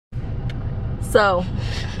So,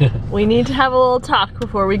 we need to have a little talk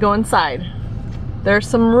before we go inside. There's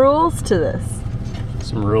some rules to this.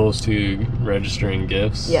 Some rules to registering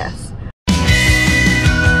gifts? Yes.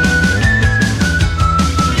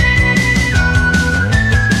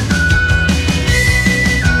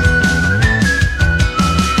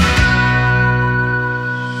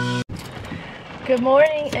 Good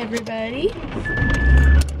morning, everybody.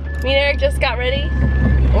 Me and Eric just got ready.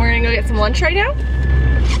 We're gonna go get some lunch right now.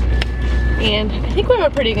 And I think we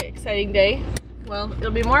have a pretty exciting day. Well, it'll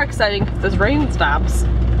be more exciting if this rain stops.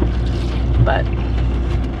 But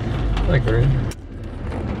I like the rain.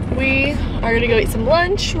 We are gonna go eat some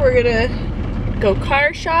lunch. We're gonna go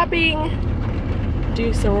car shopping,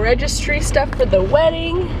 do some registry stuff for the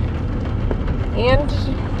wedding, and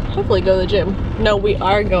hopefully go to the gym. No, we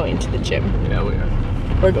are going to the gym. Yeah, we are.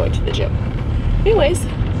 We're going to the gym. Anyways,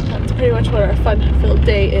 that's pretty much what our fun-filled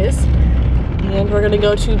day is. And we're gonna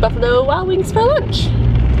go to Buffalo Wild Wings for lunch.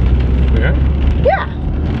 We are? Yeah,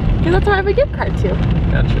 because that's where I have a gift card too.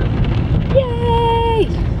 Gotcha. Yay!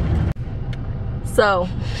 So,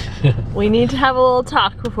 we need to have a little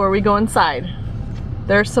talk before we go inside.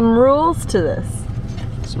 There's some rules to this.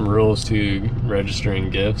 Some rules to registering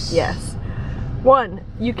gifts? Yes. 1,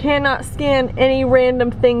 you cannot scan any random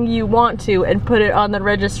thing you want to and put it on the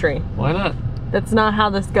registry. Why not? That's not how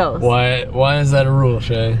this goes. Why is that a rule,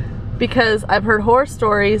 Shay? Because I've heard horror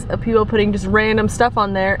stories of people putting just random stuff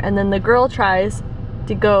on there, and then the girl tries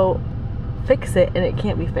to go fix it and it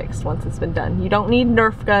can't be fixed once it's been done. You don't need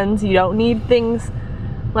Nerf guns, you don't need things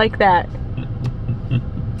like that.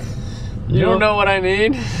 You don't know what I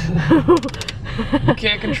need? You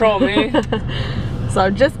can't control me. So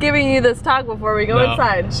I'm just giving you this talk before we go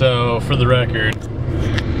inside. So for the record,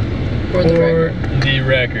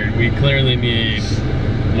 we clearly need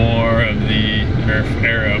more of the Nerf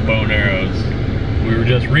era bow and arrows. We were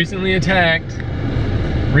just recently attacked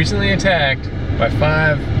by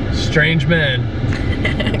 5 strange men.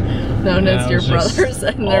 Known as your brothers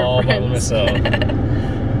and their all friends. By myself.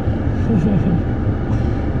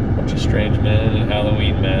 Bunch of strange men in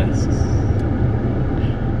Halloween masks.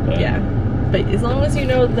 But yeah, but as long as you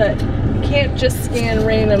know that you can't just scan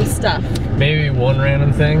random stuff. Maybe one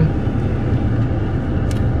random thing.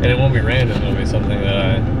 And it won't be random, it'll be something that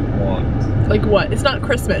I want. Like what? It's not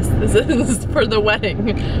Christmas. This is for the wedding.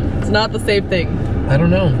 It's not the same thing. I don't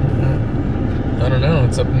know. I don't know.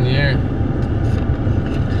 It's up in the air.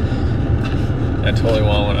 I totally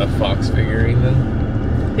want a fox figurine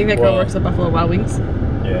then. Think that girl works at Buffalo Wild Wings?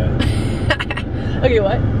 Yeah. Okay,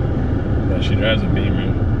 what? No, she drives a Beamer.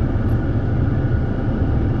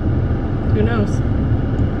 Who knows?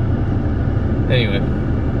 Anyway.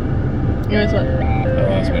 Anyways, what? I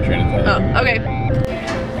lost my train of thought. Oh, okay.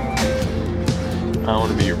 I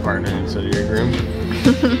want to be your partner instead of your groom.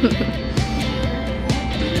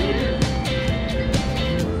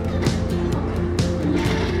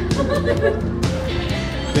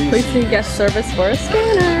 Please see guest service for a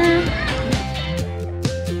scanner.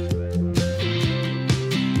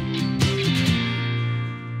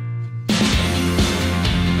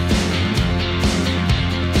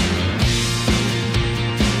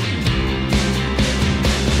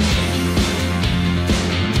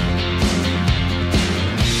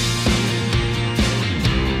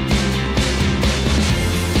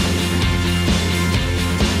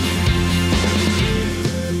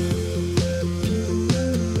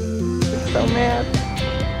 So mad.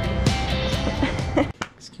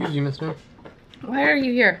 Excuse you, mister. Why are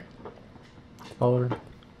you here? Follow her.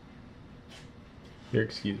 You're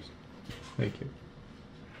excused. Thank you.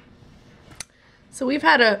 So we've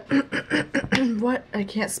had a what? I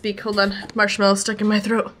can't speak. Hold on. Marshmallow stuck in my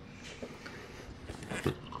throat.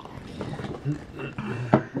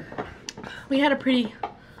 We had a pretty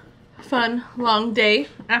fun long day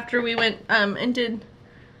after we went and did.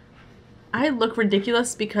 I look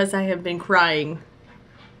ridiculous because I have been crying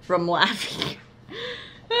from laughing.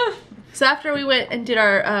 So after we went and did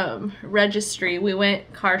our registry, we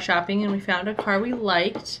went car shopping and we found a car we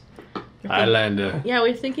liked. Highlander. Yeah,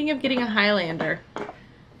 we're thinking of getting a Highlander.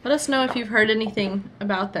 Let us know if you've heard anything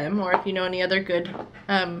about them or if you know any other good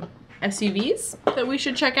SUVs that we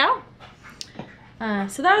should check out.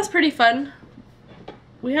 So that was pretty fun.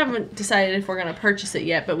 We haven't decided if we're going to purchase it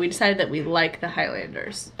yet, but we decided that we like the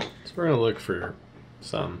Highlanders. So we're gonna look for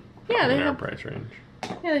some Yeah, they in our have price range.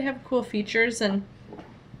 Yeah, they have cool features and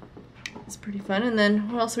it's pretty fun. And then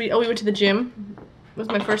what else? We went to the gym. It was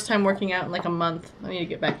my first time working out in like a month. I need to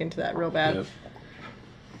get back into that real bad.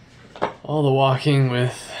 Yep. All the walking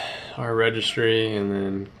with our registry and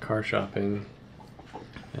then car shopping.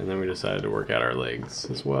 And then we decided to work out our legs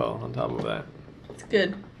as well on top of that. It's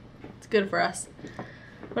good. It's good for us.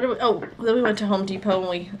 What do we, oh, then we went to Home Depot and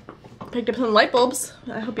we picked up some light bulbs.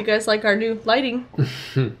 I hope you guys like our new lighting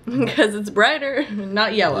because it's brighter,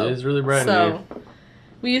 not yellow. It is really bright. So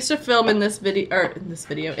we used to film in this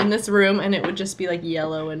in this room, and it would just be like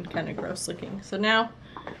yellow and kind of gross looking. So now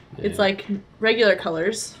it's like regular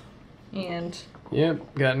colors, and yep,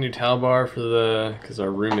 got a new towel bar for because our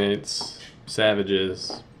roommates,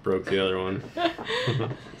 savages, broke the other one.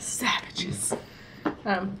 Savages.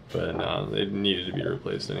 But no, they needed to be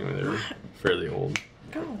replaced anyway. They were fairly old.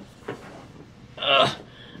 Go.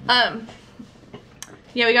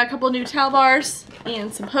 Yeah, we got a couple new towel bars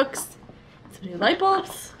and some hooks, some new light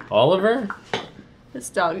bulbs. Oliver? This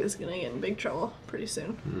dog is gonna get in big trouble pretty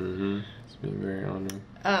soon. Mm-hmm. It's being very honoring.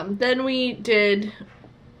 Then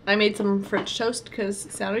I made some French toast because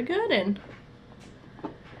it sounded good, and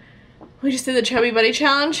we just did the Chubby Buddy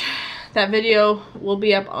Challenge. That video will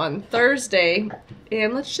be up on Thursday,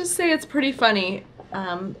 and let's just say it's pretty funny.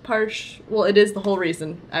 Well, it is the whole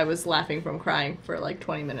reason I was laughing from crying for like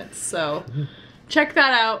 20 minutes, so check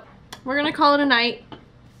that out. We're gonna call it a night.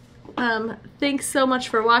 Thanks so much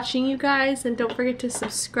for watching, you guys, and don't forget to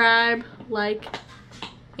subscribe, like,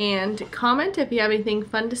 and comment if you have anything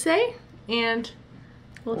fun to say, and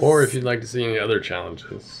or if you'd like to see any other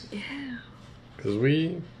challenges. Yeah. Because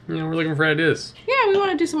we're looking for ideas. Yeah, we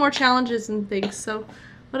want to do some more challenges and things, so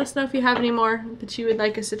let us know if you have any more that you would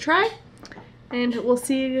like us to try. And we'll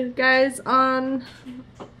see you guys on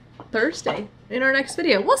Thursday in our next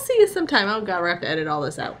video. We'll see you sometime. Oh god, we're going to have to edit all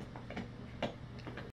this out.